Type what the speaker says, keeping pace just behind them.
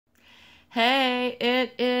Hi,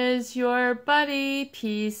 it is your buddy,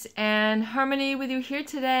 Peace and Harmony with you here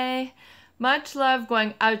today. Much love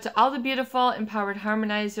going out to all the beautiful, empowered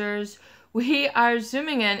harmonizers. We are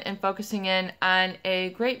zooming in and focusing in on a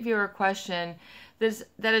great viewer question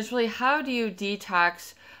that is really, how do you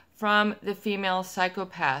detox from the female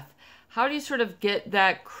psychopath? How do you sort of get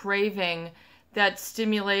that craving, that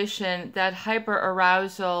stimulation, that hyper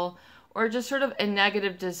arousal, or just sort of a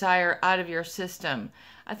negative desire out of your system?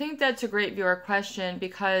 I think that's a great viewer question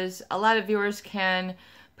because a lot of viewers can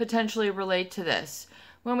potentially relate to this.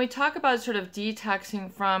 When we talk about sort of detoxing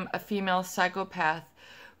from a female psychopath,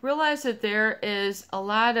 realize that there is a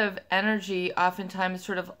lot of energy oftentimes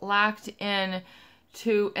sort of locked in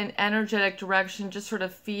to an energetic direction, just sort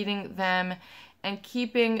of feeding them and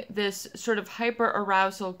keeping this sort of hyper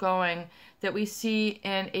arousal going that we see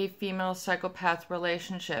in a female psychopath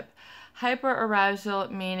relationship. Hyper arousal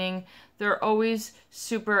meaning they're always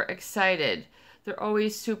super excited. They're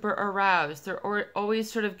always super aroused. They're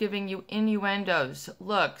always sort of giving you innuendos,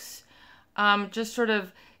 looks, just sort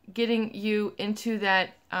of getting you into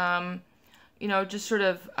that, just sort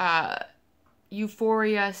of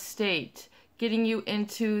euphoria state, getting you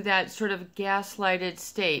into that sort of gaslighted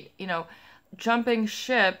state, jumping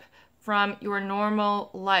ship from your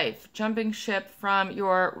normal life, jumping ship from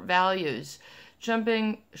your values,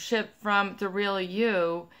 jumping ship from the real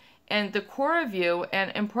you and the core of you,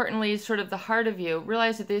 and importantly, sort of the heart of you.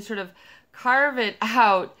 Realize that they sort of carve it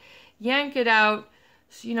out, yank it out,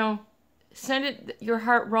 send it, your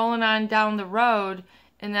heart rolling on down the road,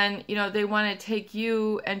 and then, they want to take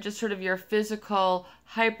you and just sort of your physical,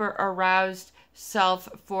 hyper aroused self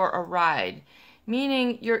for a ride.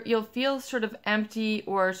 Meaning you'll feel sort of empty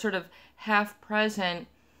or sort of half present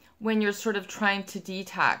when you're sort of trying to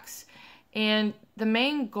detox. And the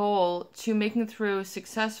main goal to making through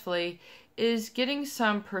successfully is getting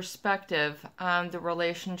some perspective on the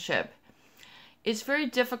relationship. It's very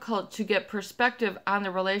difficult to get perspective on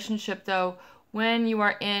the relationship, though, when you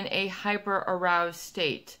are in a hyper aroused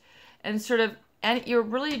state. And you're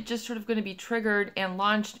really just sort of going to be triggered and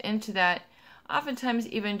launched into that. Oftentimes,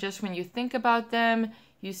 even just when you think about them,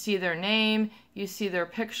 you see their name, you see their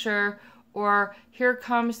picture, or here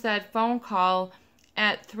comes that phone call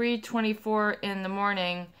at 3:24 in the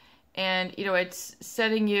morning, and it's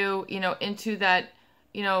setting you into that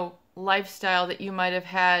lifestyle that you might have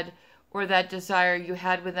had, or that desire you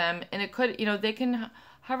had with them. And it could they can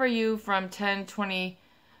hover you from 10, 20,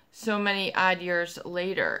 so many odd years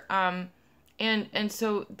later, and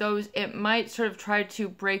so it might sort of try to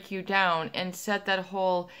break you down and set that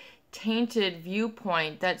whole tainted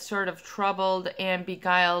viewpoint, that sort of troubled and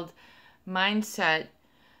beguiled mindset.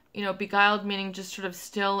 Beguiled meaning just sort of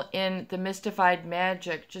still in the mystified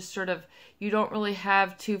magic, just sort of, you don't really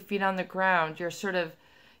have 2 feet on the ground. You're sort of,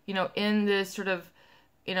 in this sort of,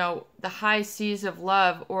 the high seas of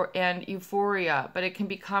love and euphoria, but it can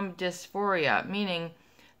become dysphoria, meaning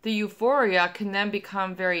the euphoria can then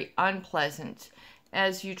become very unpleasant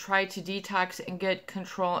as you try to detox and get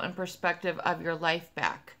control and perspective of your life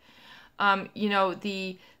back.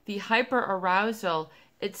 The hyper arousal,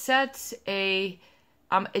 it sets a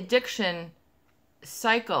addiction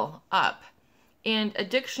cycle up, and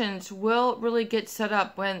addictions will really get set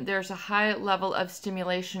up when there's a high level of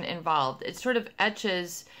stimulation involved. It sort of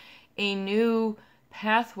etches a new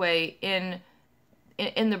pathway in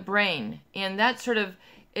the brain, and that sort of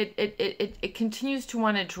it continues to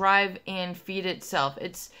want to drive and feed itself.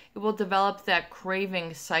 It will develop that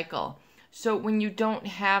craving cycle. So when you don't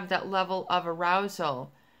have that level of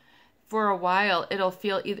arousal for a while, it'll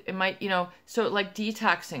feel so like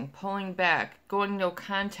detoxing, pulling back, going no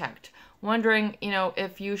contact, wondering,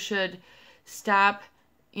 if you should stop,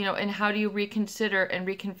 and how do you reconsider and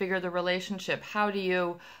reconfigure the relationship? How do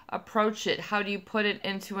you approach it? How do you put it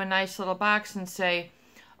into a nice little box and say,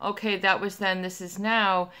 okay, that was then, this is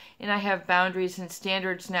now, and I have boundaries and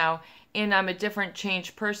standards now, and I'm a different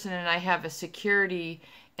changed person, and I have a security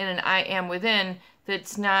and an I am within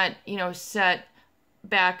that's not, set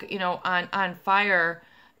back, on fire,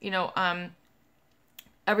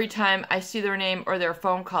 every time I see their name or their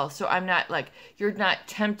phone call. So I'm not you're not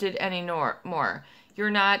tempted anymore. You're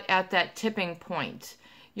not at that tipping point.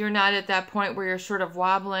 You're not at that point where you're sort of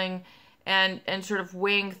wobbling and sort of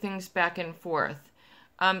weighing things back and forth.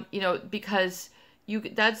 Because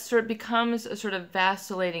that sort of becomes a sort of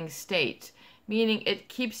vacillating state, meaning it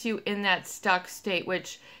keeps you in that stuck state,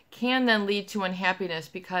 which can then lead to unhappiness,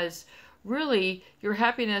 because really your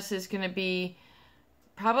happiness is going to be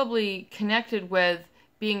probably connected with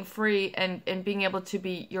being free and being able to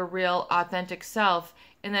be your real authentic self,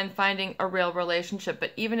 and then finding a real relationship.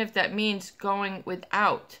 But even if that means going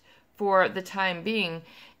without for the time being.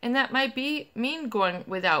 And that might mean going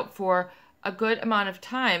without for a good amount of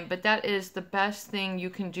time, but that is the best thing you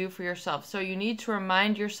can do for yourself. So you need to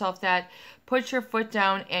remind yourself that, put your foot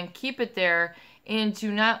down and keep it there, and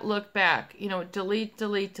do not look back. Delete,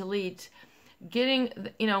 delete, delete. Getting,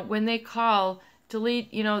 when they call,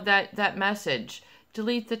 delete, that message,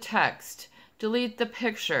 delete the text, delete the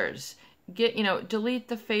pictures, delete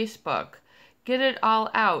the Facebook, get it all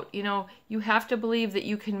out. You have to believe that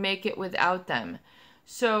you can make it without them.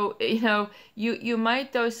 So, you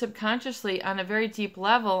might, though, subconsciously, on a very deep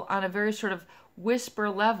level, on a very sort of whisper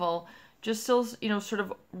level, just still, sort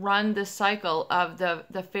of run the cycle of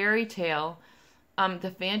the fairy tale,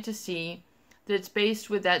 the fantasy that's based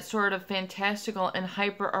with that sort of fantastical and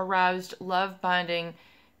hyper-aroused, love-bonding,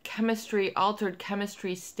 altered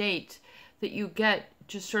chemistry state that you get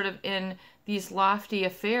just sort of in these lofty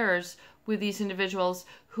affairs with these individuals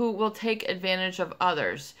who will take advantage of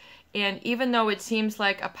others. And even though it seems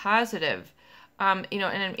like a positive, and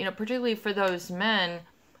particularly for those men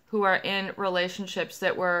who are in relationships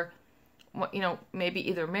that were, maybe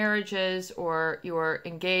either marriages, or you're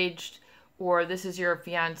engaged, or this is your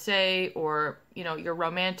fiance, or, your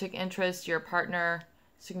romantic interest, your partner,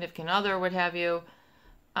 significant other, what have you,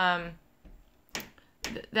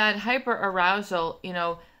 that hyper arousal,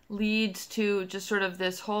 leads to just sort of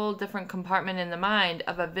this whole different compartment in the mind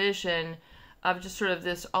of a vision of just sort of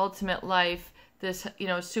this ultimate life, this,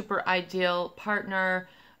 super ideal partner,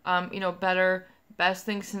 best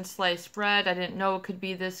thing since sliced bread. I didn't know it could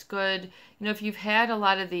be this good. If you've had a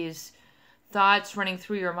lot of these thoughts running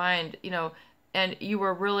through your mind, and you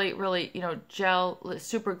were really, really,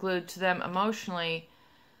 super glued to them emotionally,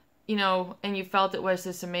 and you felt it was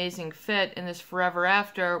this amazing fit and this forever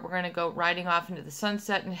after, we're going to go riding off into the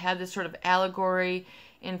sunset and have this sort of allegory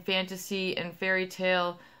and fantasy and fairy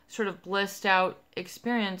tale sort of blissed out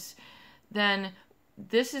experience, then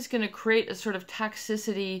this is going to create a sort of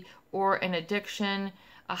toxicity or an addiction,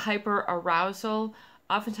 a hyper arousal,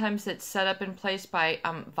 oftentimes that's set up in place by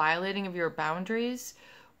violating of your boundaries,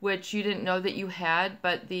 which you didn't know that you had,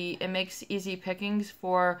 but it makes easy pickings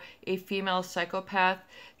for a female psychopath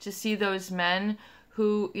to see those men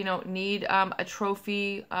who, need a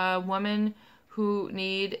trophy woman, who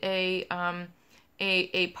need a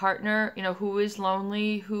partner, who is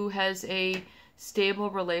lonely, who has a stable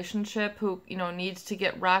relationship, who, needs to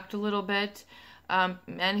get rocked a little bit,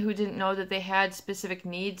 men who didn't know that they had specific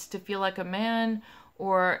needs to feel like a man,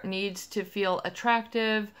 or needs to feel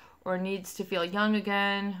attractive, or needs to feel young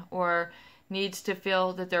again, or needs to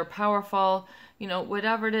feel that they're powerful,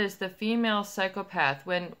 whatever it is. The female psychopath,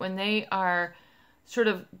 when they are sort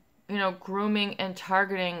of, grooming and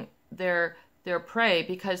targeting their prey,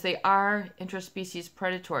 because they are interspecies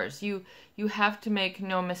predators, you have to make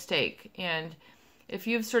no mistake. And if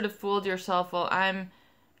you've sort of fooled yourself, well,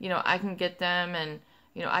 I can get them, and,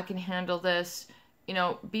 I can handle this,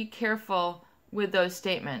 be careful with those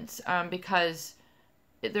statements, because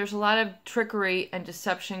there's a lot of trickery and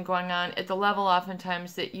deception going on at the level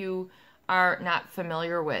oftentimes that you are not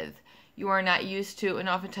familiar with, you are not used to, and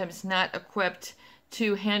oftentimes not equipped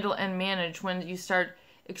to handle and manage when you start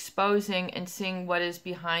exposing and seeing what is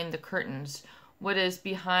behind the curtains, what is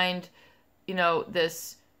behind,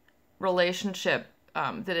 this relationship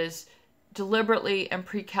that is deliberately and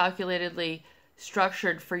pre-calculatedly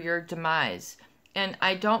structured for your demise. And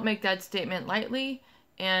I don't make that statement lightly.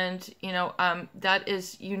 And, that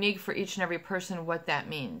is unique for each and every person, what that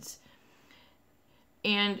means.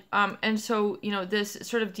 And so, this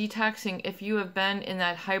sort of detoxing, if you have been in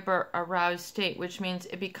that hyper aroused state, which means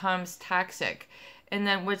it becomes toxic. And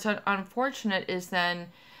then what's unfortunate is then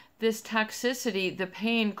this toxicity, the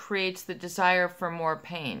pain, creates the desire for more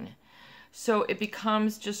pain. So it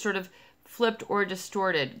becomes just sort of flipped or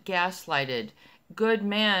distorted, gaslighted. Good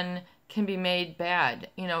men can be made bad,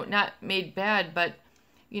 not made bad, but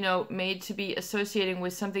made to be associating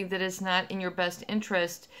with something that is not in your best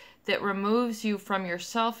interest, that removes you from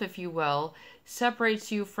yourself, if you will, separates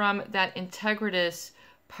you from that integritous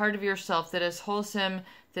part of yourself that is wholesome,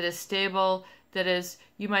 that is stable, that is,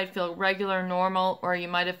 you might feel regular, normal, or you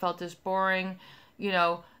might have felt as boring.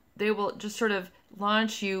 They will just sort of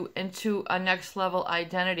launch you into a next level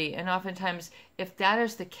identity. And oftentimes, if that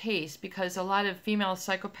is the case, because a lot of female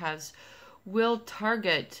psychopaths will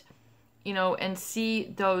target and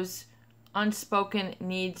see those unspoken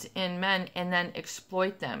needs in men and then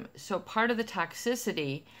exploit them. So part of the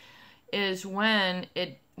toxicity is when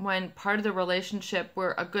part of the relationship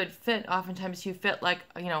where a good fit, oftentimes you fit like,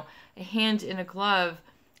 a hand in a glove,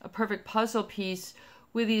 a perfect puzzle piece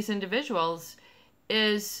with these individuals,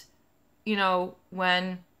 is,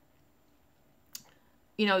 when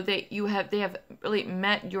they have really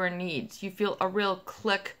met your needs. You feel a real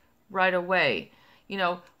click right away.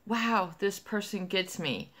 Wow, this person gets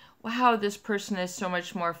me. Wow, this person is so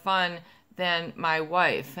much more fun than my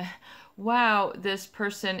wife. Wow, this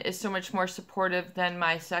person is so much more supportive than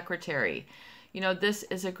my secretary. This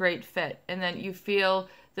is a great fit. And then you feel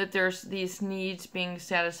that there's these needs being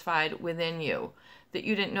satisfied within you that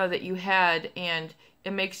you didn't know that you had, and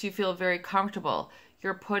it makes you feel very comfortable.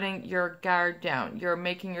 You're putting your guard down. You're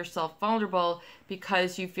making yourself vulnerable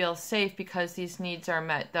because you feel safe, because these needs are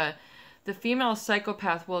met. The female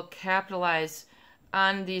psychopath will capitalize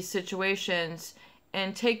on these situations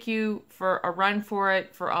and take you for a run for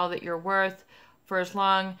it, for all that you're worth, for as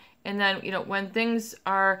long. And then, when things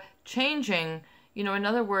are changing, in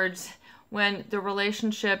other words, when the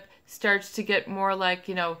relationship starts to get more like,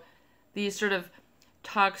 these sort of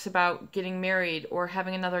talks about getting married or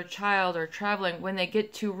having another child or traveling, when they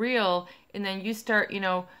get too real, and then you start,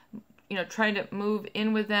 trying to move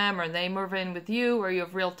in with them, or they move in with you, or you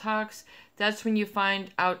have real talks, that's when you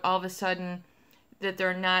find out all of a sudden that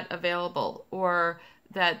they're not available, or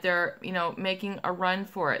that they're, making a run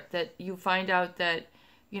for it, that you find out that,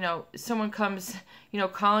 someone comes,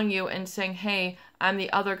 calling you and saying, hey, I'm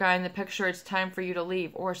the other guy in the picture, it's time for you to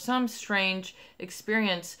leave, or some strange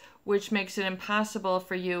experience which makes it impossible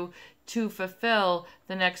for you to fulfill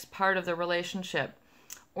the next part of the relationship.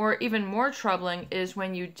 Or even more troubling is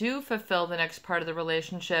when you do fulfill the next part of the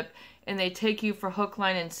relationship and they take you for hook,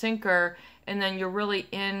 line, and sinker, and then you're really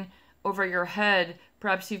in over your head.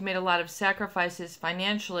 Perhaps you've made a lot of sacrifices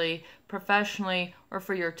financially, professionally, or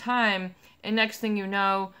for your time, and next thing you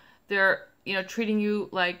know, they're, treating you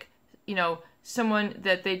like, someone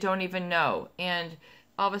that they don't even know, and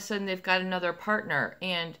all of a sudden they've got another partner,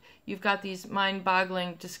 and you've got these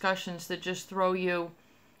mind-boggling discussions that just throw you,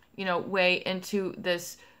 way into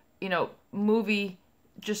this, movie,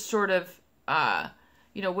 just sort of,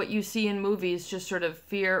 what you see in movies, just sort of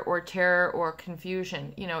fear or terror or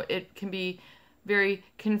confusion. It can be very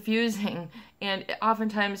confusing, and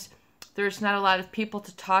oftentimes there's not a lot of people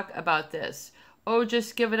to talk about this. Oh,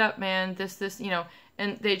 just give it up, man, this,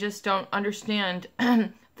 and they just don't understand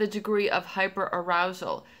the degree of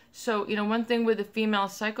hyper-arousal. So, one thing with a female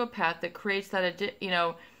psychopath that creates that,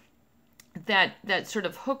 that sort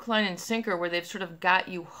of hook, line, and sinker where they've sort of got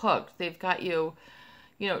you hooked. They've got you,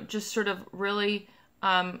 just sort of really,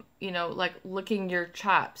 like licking your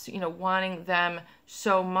chops, wanting them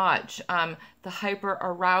so much. The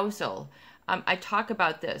hyper-arousal. I talk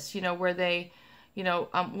about this, where they,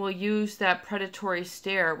 will use that predatory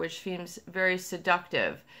stare, which seems very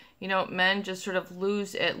seductive. Men just sort of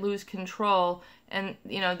lose control, and,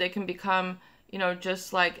 they can become,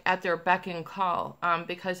 just like at their beck and call,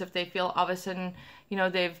 because if they feel all of a sudden,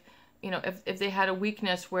 they've, if they had a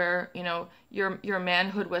weakness where, your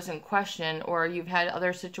manhood was in question, or you've had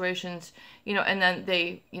other situations, and then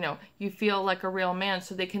they, you feel like a real man,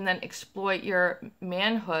 so they can then exploit your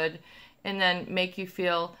manhood and then make you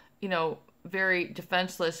feel, very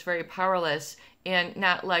defenseless, very powerless, and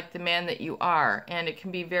not like the man that you are. And it can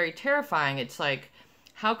be very terrifying. It's like,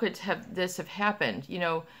 how could this have happened?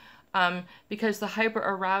 Because the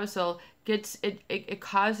hyperarousal it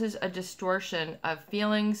causes a distortion of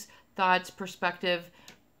feelings, thoughts, perspective,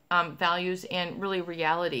 values, and really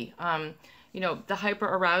reality. The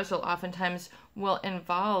hyperarousal oftentimes will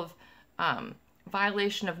involve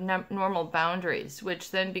violation of normal boundaries, which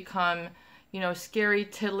then become, scary,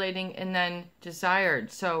 titillating, and then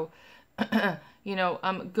desired. So,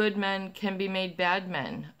 good men can be made bad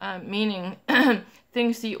men, meaning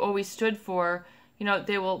things that you always stood for,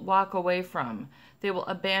 they will walk away from. They will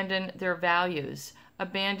abandon their values,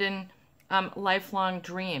 abandon lifelong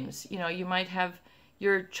dreams. You might have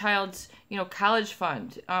your child's, college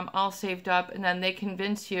fund all saved up, and then they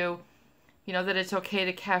convince you, that it's okay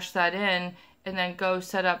to cash that in and then go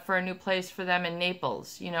set up for a new place for them in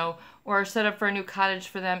Naples, or set up for a new cottage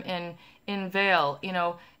for them in Vail,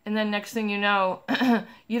 and then next thing you know,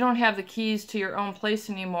 you don't have the keys to your own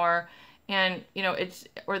place anymore, and,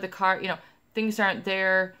 or the car, things aren't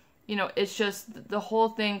there, it's just, the whole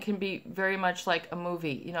thing can be very much like a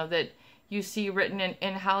movie, that you see written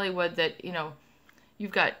in Hollywood that,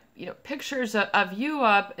 you've got, pictures of you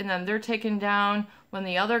up, and then they're taken down when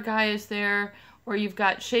the other guy is there, or you've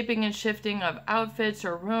got shaping and shifting of outfits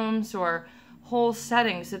or rooms or whole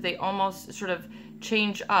settings that they almost sort of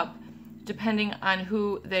change up depending on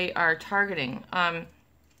who they are targeting.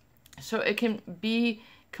 So it can be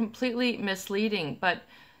completely misleading, but,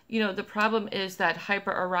 the problem is that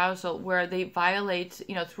hyperarousal where they violate,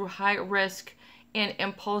 through high risk and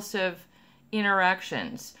impulsive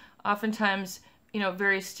interactions. Oftentimes,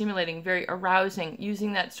 very stimulating, very arousing,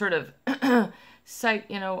 using that sort of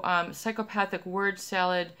psychopathic word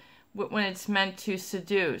salad when it's meant to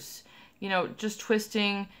seduce, just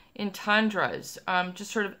twisting entendres,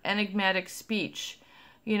 just sort of enigmatic speech,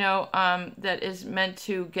 that is meant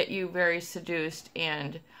to get you very seduced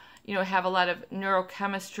and, have a lot of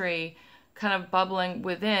neurochemistry kind of bubbling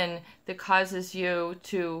within that causes you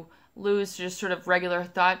to lose just sort of regular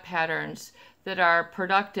thought patterns that are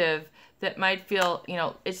productive, that might feel,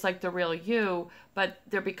 it's like the real you, but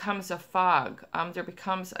there becomes a fog, there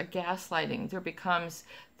becomes a gaslighting, there becomes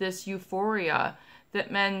this euphoria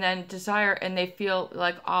that men then desire, and they feel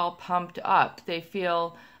like all pumped up, they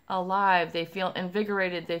feel alive, they feel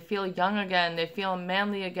invigorated, they feel young again, they feel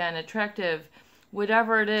manly again, attractive,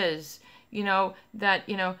 whatever it is, that,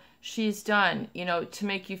 she's done, to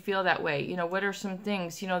make you feel that way. What are some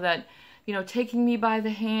things, that, taking me by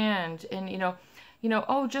the hand and,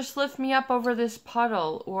 oh, just lift me up over this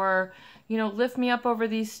puddle, or, lift me up over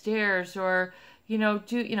these stairs, or,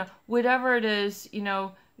 whatever it is,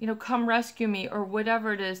 come rescue me, or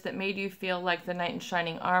whatever it is that made you feel like the knight in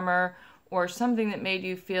shining armor, or something that made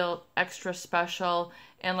you feel extra special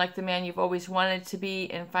and like the man you've always wanted to be,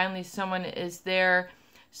 and finally someone is there.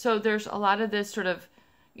 So there's a lot of this sort of,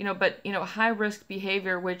 high risk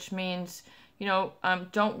behavior, which means,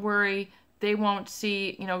 don't worry, they won't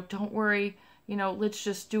see, don't worry, let's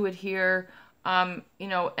just do it here, and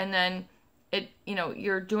then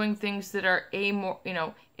you're doing things that are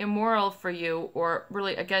immoral for you, or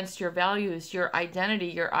really against your values, your identity,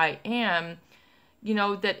 your I am,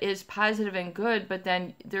 that is positive and good, but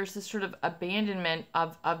then there's this sort of abandonment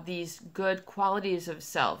of these good qualities of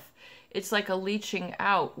self. It's like a leaching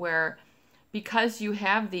out, where because you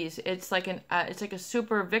have these, it's like a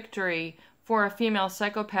super victory for a female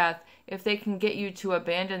psychopath if they can get you to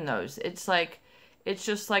abandon those. It's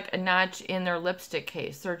just like a notch in their lipstick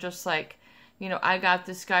case. They're just like, I got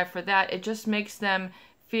this guy for that. It just makes them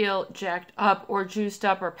feel jacked up or juiced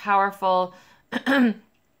up or powerful.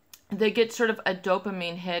 They get sort of a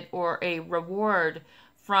dopamine hit or a reward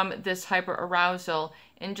from this hyper arousal,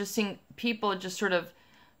 and just seeing people just sort of,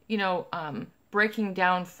 breaking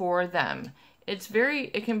down for them.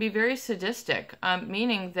 It can be very sadistic,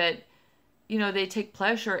 meaning that, they take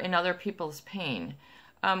pleasure in other people's pain,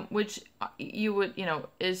 which you would,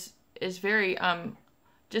 is very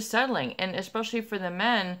unsettling, and especially for the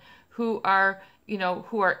men who are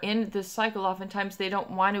in this cycle. Oftentimes they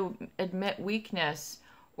don't want to admit weakness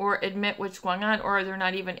or admit what's going on, or they're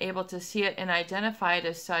not even able to see it and identify it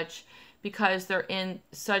as such, because they're in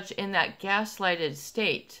that gaslighted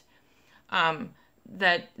state,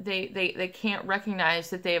 that they can't recognize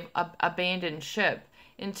that they've abandoned ship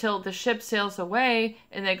until the ship sails away,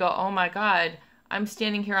 and they go, oh my God, I'm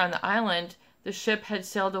standing here on the island, the ship had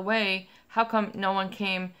sailed away, how come no one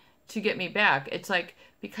came to get me back? It's like,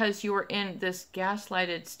 because you were in this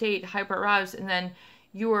gaslighted state, hyper aroused, and then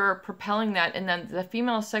you were propelling that, and then the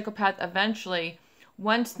female psychopath eventually,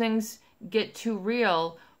 once things get too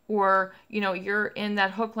real, or you're in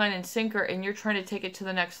that hook, line, and sinker, and you're trying to take it to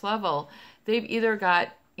the next level, they've either got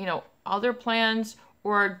other plans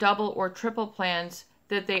or double or triple plans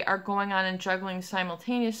that they are going on and juggling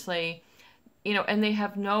simultaneously, and they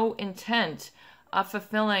have no intent of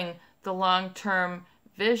fulfilling the long-term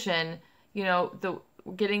vision,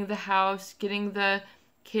 getting the house, getting the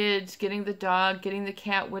kids, getting the dog, getting the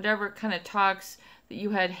cat, whatever kind of talks that you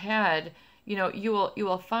had, you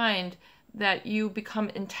will find that you become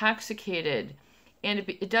intoxicated, and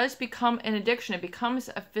it does become an addiction. It becomes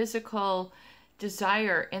a physical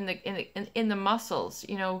desire in the muscles.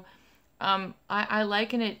 I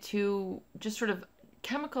liken it to just sort of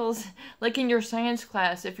chemicals, like in your science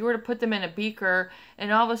class. If you were to put them in a beaker,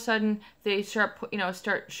 and all of a sudden they start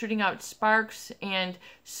shooting out sparks and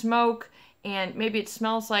smoke, and maybe it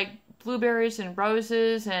smells like blueberries and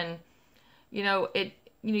roses, and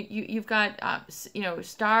you've got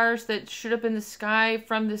stars that shoot up in the sky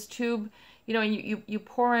from this tube, and you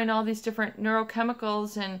pour in all these different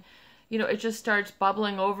neurochemicals, and it just starts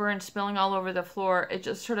bubbling over and spilling all over the floor. It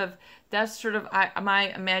just that's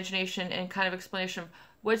my imagination and kind of explanation of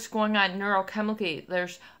what's going on neurochemically.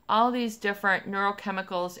 There's all these different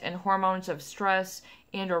neurochemicals and hormones of stress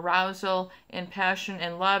and arousal and passion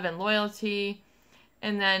and love and loyalty,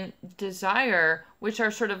 and then desire, which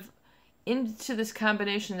are sort of into this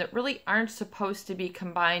combination that really aren't supposed to be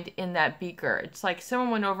combined in that beaker. It's like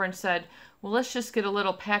someone went over and said, well, let's just get a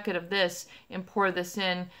little packet of this and pour this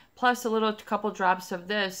in, plus a couple drops of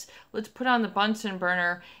this. Let's put on the Bunsen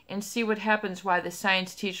burner and see what happens while the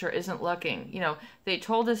science teacher isn't looking. They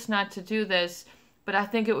told us not to do this, but I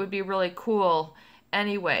think it would be really cool.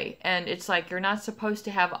 anyway. And it's like, you're not supposed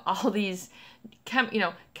to have all these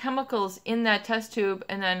chemicals in that test tube,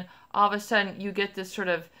 and then all of a sudden you get this sort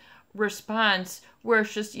of response where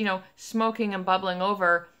it's just, smoking and bubbling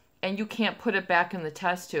over, and you can't put it back in the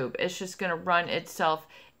test tube. It's just going to run itself.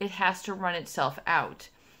 It has to run itself out.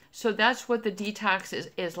 So that's what the detox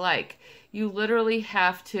is like. You literally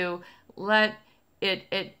have to let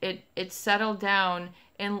it settle down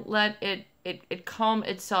and let it calm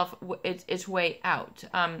itself its way out.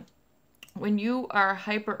 When you are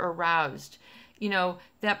hyper aroused,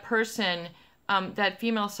 that person, that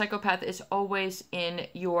female psychopath is always in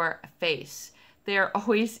your face. They are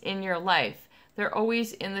always in your life. They're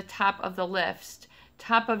always in the top of the list,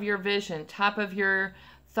 top of your vision, top of your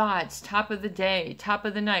thoughts, top of the day, top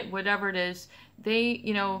of the night, whatever it is. They,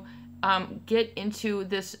 get into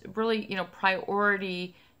this really,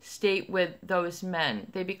 priority state with those men.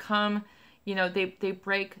 They become, they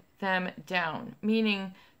break them down,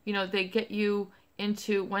 meaning, they get you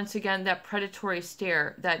into, once again, that predatory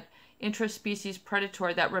stare, that intraspecies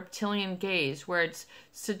predator, that reptilian gaze, where it's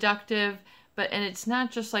seductive, and it's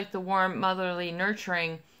not just like the warm, motherly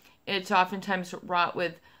nurturing. It's oftentimes wrought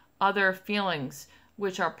with other feelings,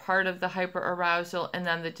 which are part of the hyperarousal, and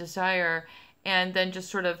then the desire, and then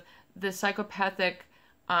just sort of the psychopathic,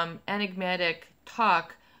 enigmatic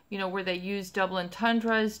talk, where they use double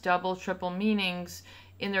entendres, double, triple meanings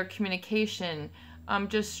in their communication,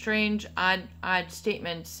 just strange, odd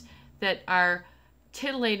statements that are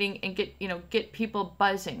titillating and get people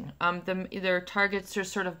buzzing. Their targets are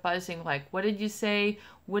sort of buzzing, like, what did you say?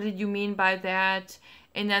 What did you mean by that?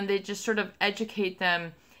 And then they just sort of educate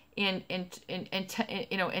them and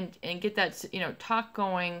get that, talk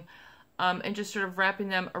going, and just sort of wrapping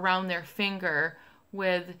them around their finger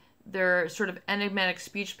with their sort of enigmatic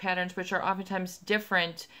speech patterns, which are oftentimes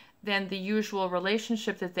different than the usual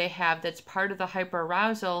relationship that they have that's part of the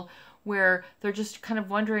hyperarousal, where they're just kind of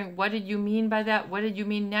wondering, what did you mean by that? What did you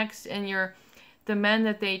mean next? And the men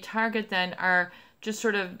that they target then are just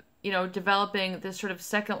sort of, developing this sort of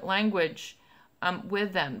second language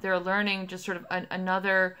with them. They're learning just sort of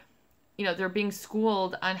another, they're being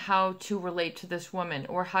schooled on how to relate to this woman,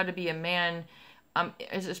 or how to be a man,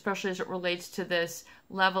 especially as it relates to this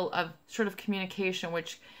level of sort of communication,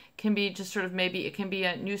 which can be just sort of, maybe it can be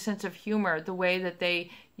a new sense of humor, the way that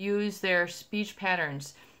they use their speech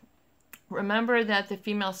patterns. Remember that the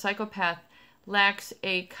female psychopath lacks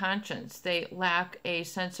a conscience. They lack a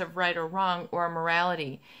sense of right or wrong or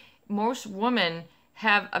morality. Most women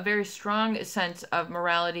have a very strong sense of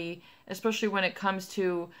morality, especially when it comes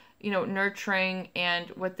to, nurturing and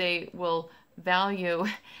what they will value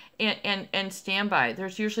and stand by.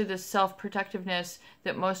 There's usually this self-protectiveness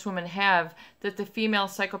that most women have that the female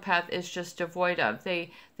psychopath is just devoid of.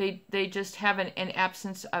 They just have an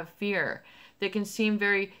absence of fear. They can seem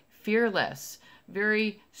very fearless,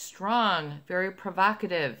 very strong, very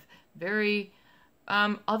provocative, very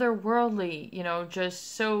otherworldly,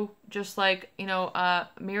 just like,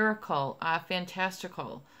 miracle,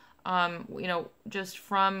 fantastical, just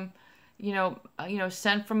from,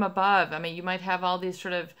 sent from above. I mean, you might have all these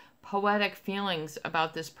sort of poetic feelings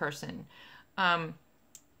about this person. And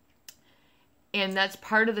that's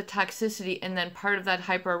part of the toxicity, and then part of that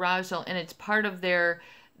hyperarousal, and it's part of their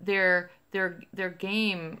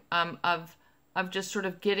game of just sort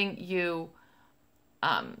of getting you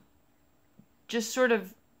just sort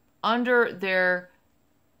of under their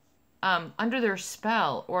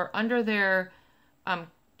spell, or under their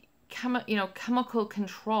chemical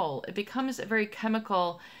control. It becomes a very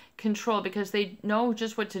chemical control because they know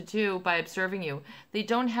just what to do by observing you. They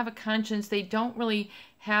don't have a conscience. They don't really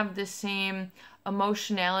have the same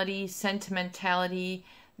emotionality, sentimentality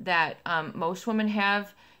that most women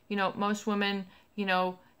have. Most women,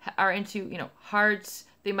 are into, hearts.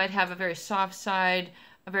 They might have a very soft side,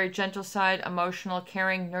 a very gentle side, emotional,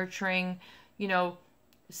 caring, nurturing,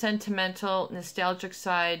 sentimental, nostalgic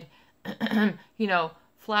side,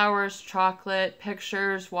 flowers, chocolate,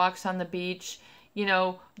 pictures, walks on the beach,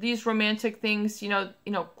 these romantic things,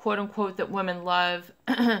 quote unquote, that women love,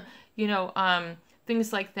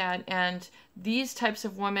 things like that. And these types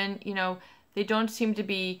of women, they don't seem to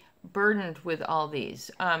be burdened with all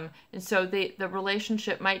these. And so the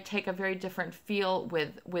relationship might take a very different feel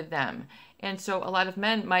with them. And so a lot of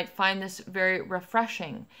men might find this very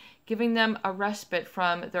refreshing, giving them a respite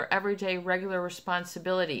from their everyday regular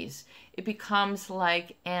responsibilities. It becomes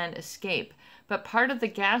like an escape. But part of the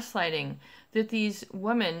gaslighting that these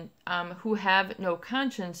women who have no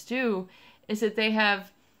conscience do is that they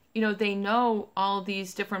have, they know all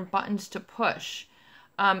these different buttons to push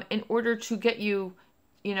in order to get you,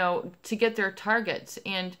 to get their targets.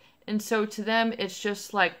 And And so to them, it's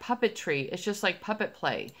just like puppetry. It's just like puppet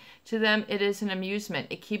play. To them, it is an amusement.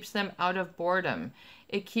 It keeps them out of boredom.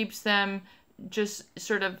 It keeps them just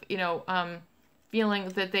sort of, feeling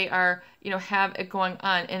that they are, have it going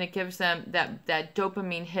on, and it gives them that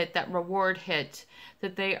dopamine hit, that reward hit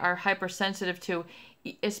that they are hypersensitive to,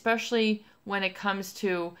 especially when it comes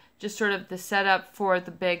to just sort of the setup for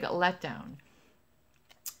the big letdown.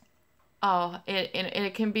 Oh,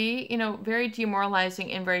 it can be, very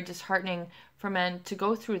demoralizing and very disheartening for men to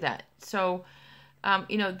go through that. So,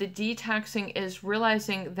 the detoxing is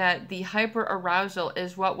realizing that the hyperarousal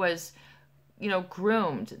is what was,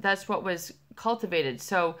 groomed. That's what was cultivated.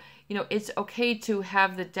 So, it's okay to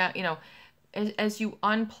have as you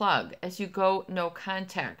unplug, as you go no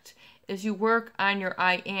contact, as you work on your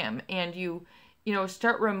I am, and you,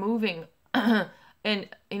 start removing and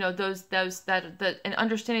and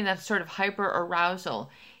understanding that sort of hyper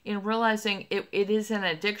arousal, and realizing it is an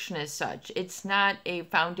addiction as such. It's not a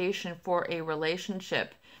foundation for a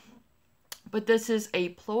relationship, but this is a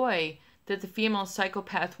ploy that the female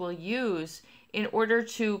psychopath will use in order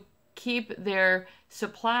to keep their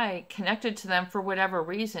supply connected to them for whatever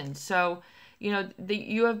reason. So,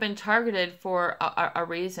 you have been targeted for a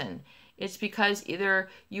reason. It's because either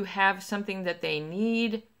you have something that they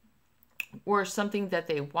need or something that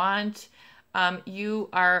they want. You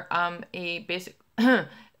are a basic,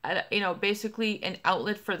 basically an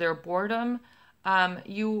outlet for their boredom.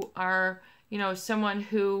 You are, someone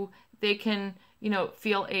who they can,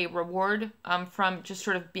 feel a reward from just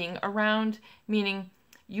sort of being around, meaning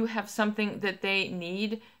you have something that they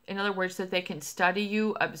need. In other words, that they can study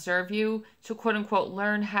you, observe you, to quote unquote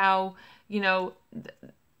learn how, the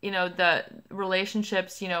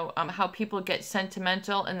relationships, how people get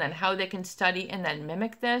sentimental, and then how they can study and then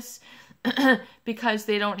mimic this because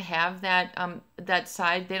they don't have that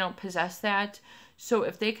side. They don't possess that. So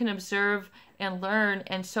if they can observe and learn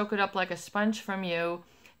and soak it up like a sponge from you,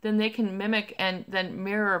 then they can mimic and then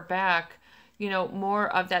mirror back, more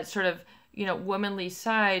of that sort of, womanly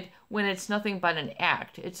side, when it's nothing but an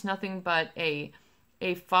act. It's nothing but a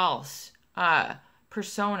false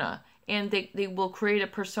persona. And they will create a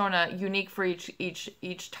persona unique for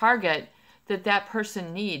each target that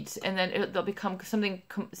person needs, and then they'll become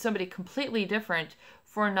somebody completely different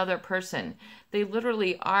for another person. They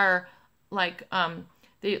literally are like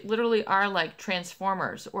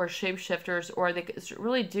transformers or shapeshifters, or they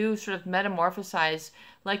really do sort of metamorphosize.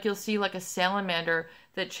 Like you'll see like a salamander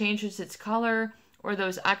that changes its color, or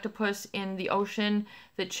those octopus in the ocean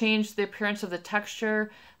that change the appearance of the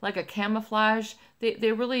texture, like a camouflage.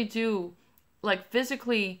 They really do, like,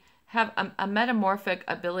 physically have a metamorphic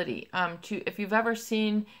ability. If you've ever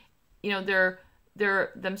seen,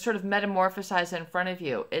 them sort of metamorphosize in front of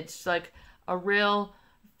you, it's like a real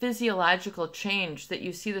physiological change that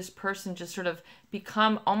you see this person just sort of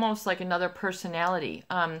become almost like another personality.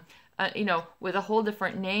 With a whole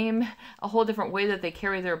different name, a whole different way that they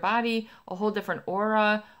carry their body, a whole different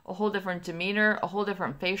aura, a whole different demeanor, a whole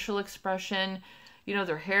different facial expression.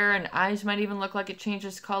 Their hair and eyes might even look like it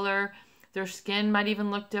changes color. Their skin might even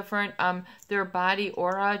look different. Their body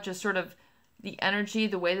aura, just sort of the energy,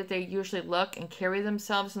 the way that they usually look and carry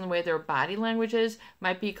themselves, and the way their body language is,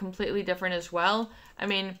 might be completely different as well. I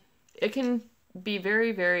mean, it can be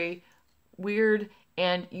very, very weird.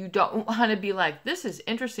 And you don't want to be like, this is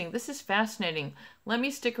interesting, this is fascinating, let me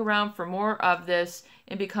stick around for more of this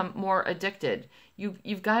and become more addicted.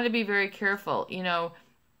 You've got to be very careful.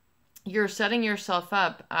 You're setting yourself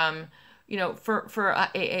up, for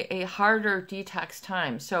a harder detox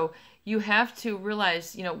time. So you have to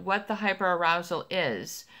realize, what the hyperarousal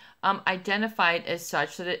is, identify it as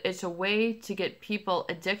such, so that it's a way to get people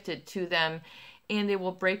addicted to them, and they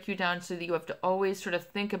will break you down, so that you have to always sort of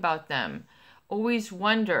think about them. Always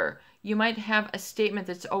wonder. You might have a statement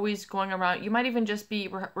that's always going around. You might even just be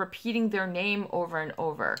repeating their name over and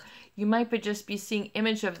over. You might just be seeing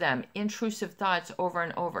image of them, intrusive thoughts over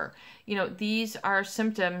and over. These are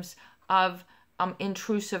symptoms of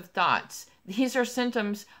intrusive thoughts. These are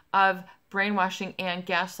symptoms of brainwashing and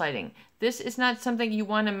gaslighting. This is not something you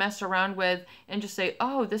want to mess around with and just say,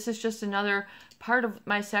 oh, this is just another part of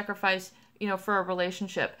my sacrifice, for a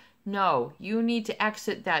relationship. No, you need to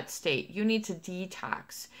exit that state. You need to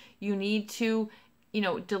detox. You need to,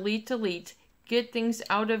 delete, get things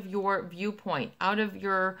out of your viewpoint, out of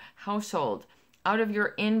your household, out of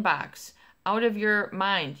your inbox, out of your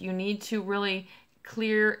mind. You need to really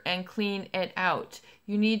clear and clean it out.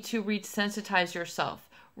 You need to resensitize yourself.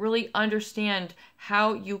 Really understand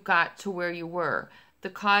how you got to where you were.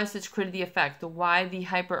 The cause that's created the effect, the why, the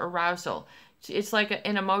hyperarousal. It's like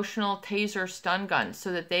an emotional taser stun gun,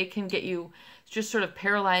 so that they can get you just sort of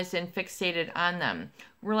paralyzed and fixated on them.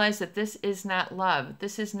 Realize that this is not love.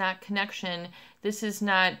 This is not connection. This is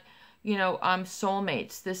not,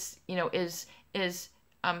 soulmates. This,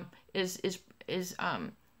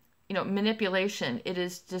 manipulation. It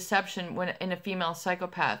is deception when in a female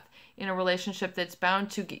psychopath, in a relationship that's bound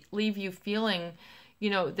to leave you feeling,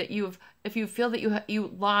 that if you feel that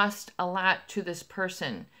you lost a lot to this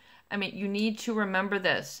person. I mean, you need to remember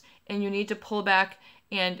this, and you need to pull back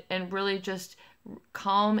and really just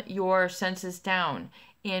calm your senses down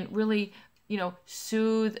and really, do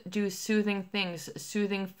soothing things,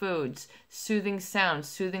 soothing foods, soothing sounds,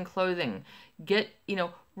 soothing clothing.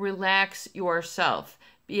 Relax yourself.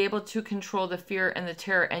 Be able to control the fear and the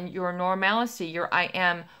terror, and your normalcy, your I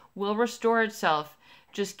am, will restore itself.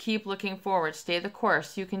 Just keep looking forward. Stay the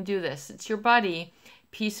course. You can do this. It's your buddy,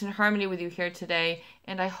 Peace and Harmony, with you here today,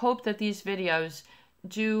 and I hope that these videos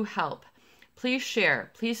do help. Please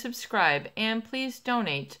share, please subscribe, and please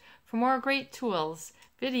donate for more great tools,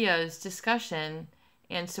 videos, discussion,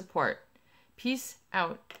 and support. Peace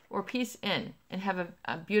out, or peace in, and have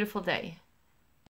a beautiful day.